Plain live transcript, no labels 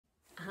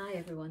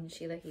everyone,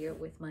 Sheila here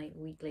with my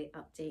weekly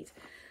update.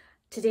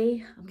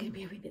 Today I'm going to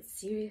be a wee bit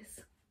serious.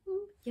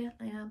 Yeah,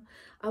 I am.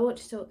 I want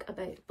to talk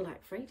about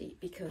Black Friday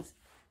because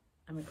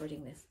I'm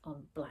recording this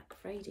on Black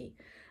Friday,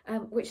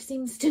 which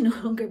seems to no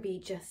longer be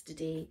just a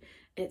day.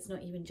 It's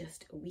not even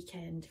just a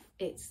weekend.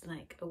 It's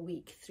like a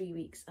week, 3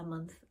 weeks, a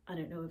month. I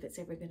don't know if it's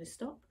ever going to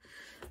stop.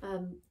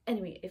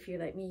 Anyway, if you're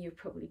like me, you're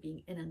probably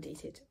being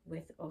inundated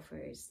with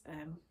offers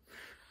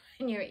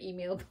in your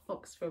email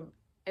box from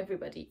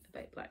everybody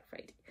about Black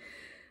Friday.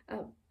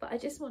 But I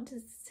just want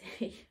to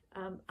say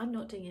I'm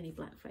not doing any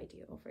Black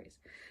Friday offers.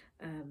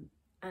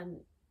 And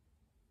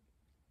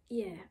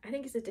yeah, I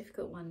think it's a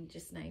difficult one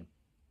just now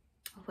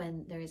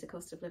when there is a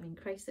cost of living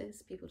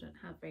crisis. People don't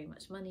have very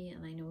much money,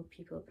 and I know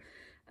people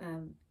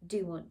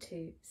do want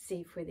to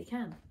save where they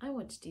can. I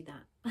want to do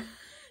that.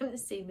 I'm the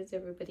same as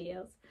everybody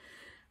else.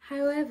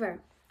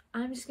 However,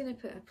 I'm just going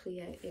to put a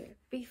plea out there.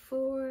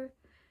 Before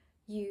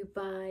you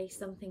buy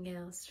something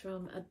else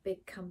from a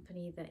big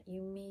company that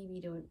you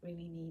maybe don't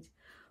really need,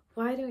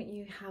 why don't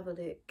you have a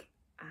look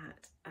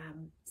at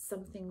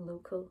something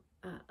local,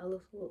 a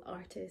local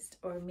artist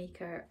or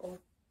maker or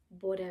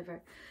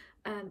whatever,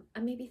 and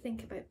maybe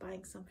think about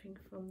buying something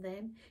from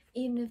them,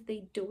 even if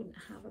they don't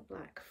have a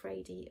Black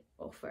Friday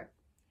offer.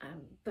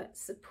 But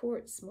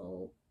support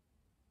small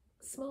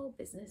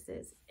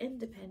businesses,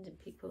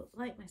 independent people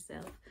like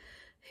myself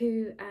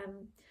who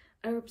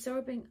are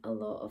absorbing a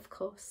lot of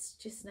costs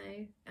just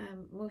now.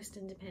 Most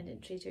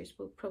independent traders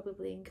will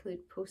probably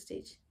include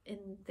postage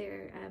in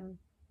their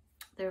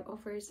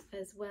offers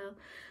as well,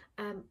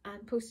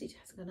 and postage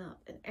has gone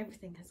up and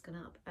everything has gone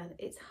up, and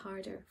it's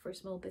harder for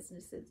small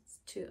businesses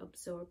to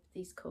absorb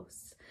these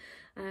costs.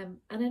 And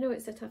I know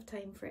it's a tough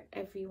time for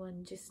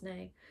everyone just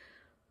now,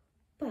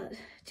 but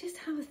just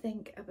have a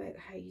think about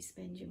how you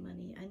spend your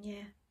money, and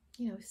yeah,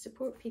 you know,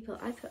 support people.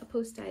 I put a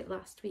post out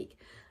last week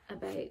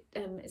about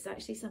it's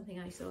actually something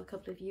I saw a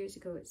couple of years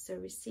ago. It's a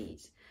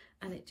receipt,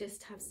 and it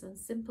just has some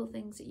simple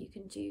things that you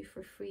can do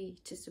for free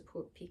to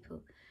support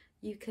people.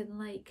 You can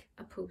like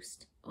a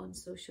post on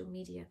social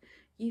media.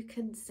 You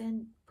can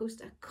post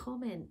a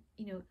comment.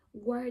 You know,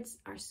 words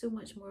are so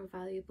much more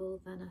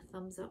valuable than a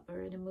thumbs up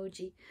or an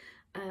emoji.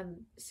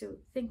 So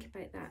think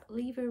about that.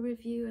 Leave a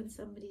review on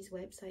somebody's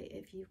website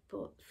if you've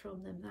bought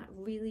from them. That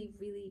really,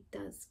 really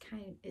does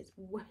count. It's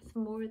worth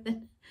more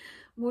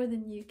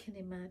than you can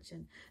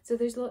imagine. So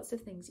there's lots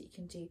of things that you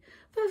can do.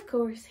 But of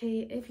course,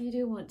 hey, if you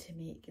do want to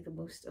make the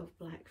most of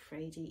Black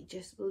Friday,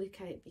 just look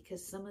out,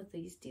 because some of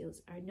these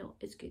deals are not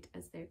as good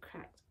as they're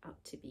cracked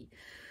up to be.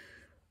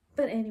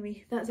 But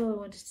anyway, that's all I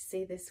wanted to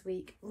say this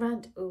week.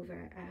 Rant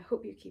over. I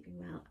hope you're keeping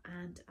well,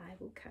 and I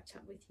will catch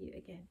up with you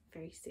again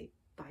very soon.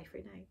 Bye for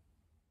now.